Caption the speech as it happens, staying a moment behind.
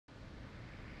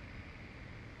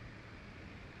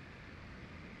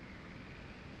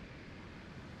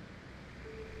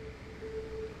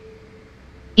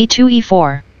e2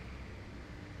 e4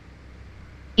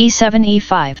 e7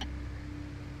 e5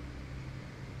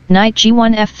 knight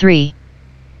g1 f3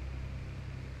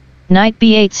 knight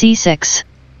b8 c6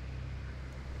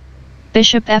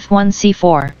 bishop f1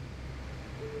 c4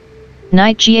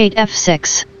 knight g8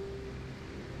 f6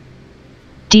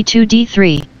 d2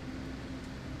 d3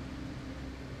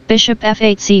 bishop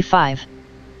f8 c5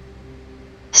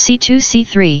 c2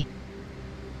 c3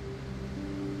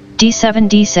 d7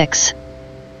 d6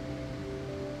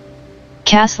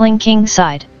 castling king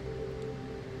side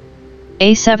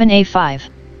a7 a5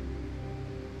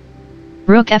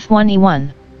 rook f1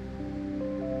 e1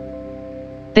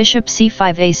 bishop c5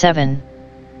 a7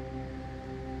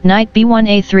 knight b1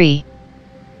 a3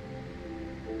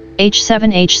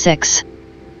 h7 h6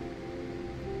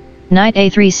 knight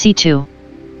a3 c2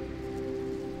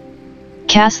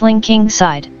 castling king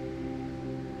side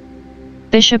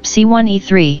bishop c1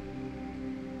 e3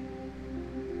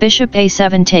 bishop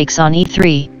a7 takes on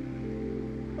e3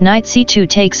 knight c2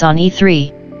 takes on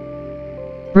e3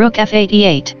 rook f8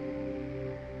 e8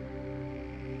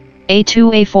 a2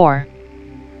 a4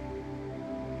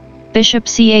 bishop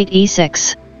c8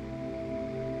 e6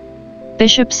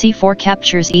 bishop c4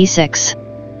 captures e6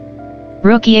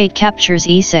 rook e8 captures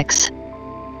e6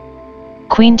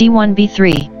 queen d1 b3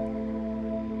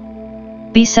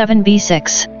 b7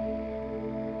 b6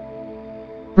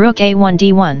 rook a1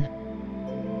 d1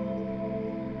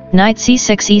 knight c6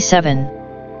 e7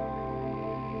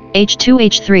 h2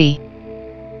 h3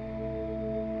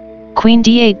 queen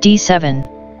d8 d7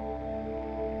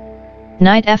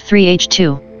 knight f3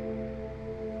 h2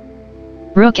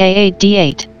 rook a8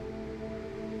 d8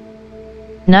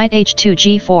 knight h2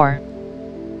 g4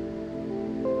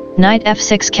 knight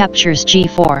f6 captures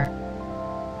g4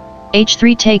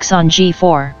 h3 takes on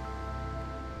g4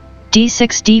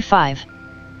 d6 d5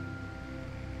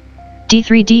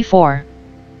 d3 d4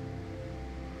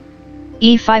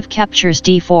 e5 captures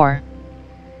d4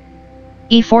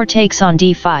 e4 takes on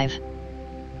d5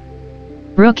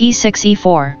 rook e6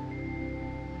 e4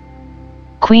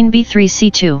 queen b3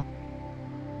 c2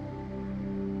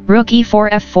 rook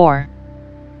e4 f4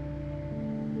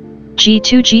 g2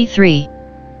 g3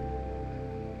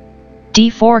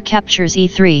 d4 captures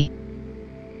e3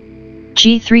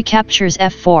 g3 captures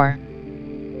f4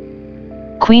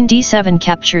 queen d7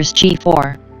 captures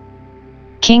g4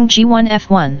 king g1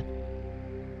 f1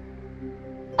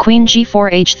 queen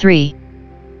g4 h3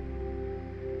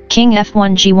 king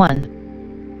f1 g1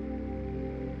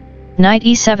 knight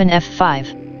e7 f5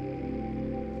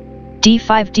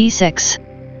 d5 d6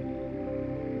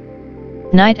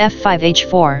 knight f5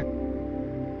 h4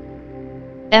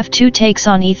 f2 takes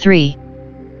on e3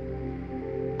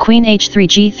 queen h3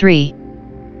 g3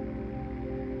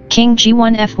 king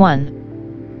g1 f1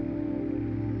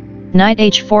 knight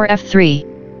h4 f3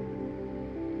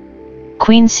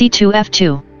 queen c2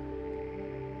 f2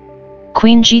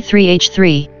 queen g3 h3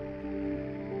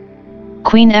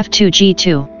 queen f2 g2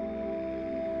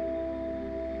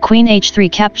 queen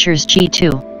h3 captures g2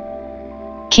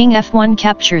 king f1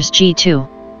 captures g2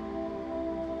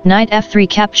 knight f3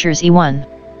 captures e1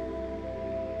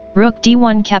 rook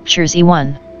d1 captures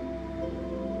e1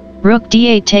 rook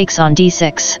d8 takes on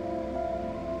d6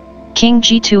 king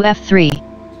g2 f3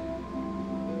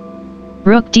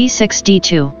 rook d6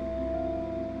 d2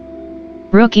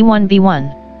 rook e1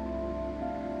 b1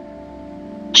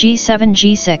 g7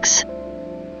 g6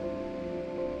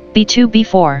 b2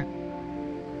 b4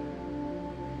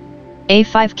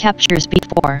 a5 captures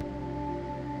b4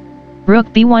 rook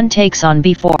b1 takes on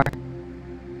b4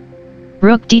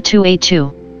 rook d2 a2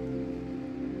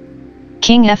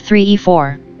 king f3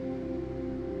 e4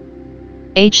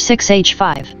 h6 h5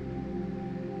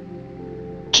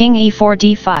 king e4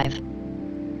 d5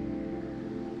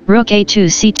 rook a2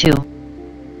 c2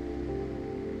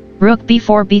 rook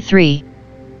b4 b3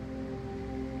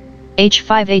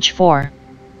 h5 h4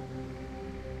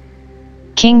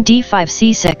 king d5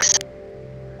 c6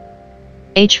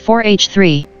 h4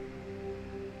 h3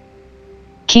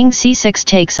 king c6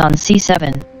 takes on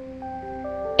c7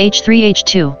 h3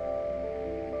 h2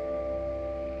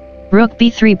 rook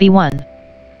b3 b1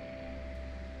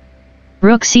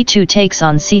 rook c2 takes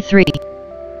on c3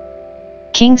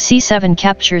 king c7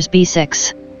 captures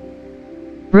b6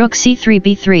 rook c3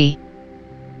 b3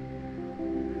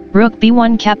 rook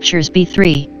b1 captures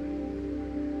b3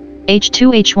 h2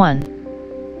 h1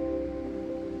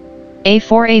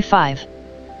 a4 a5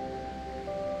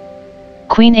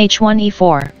 queen h1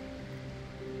 e4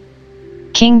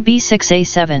 king b6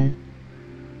 a7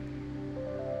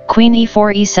 queen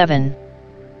e4 e7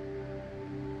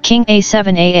 king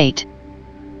a7 a8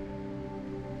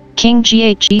 King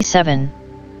g8 g7.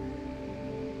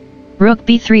 Rook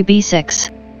b3 b6.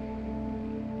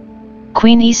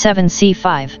 Queen e7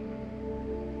 c5.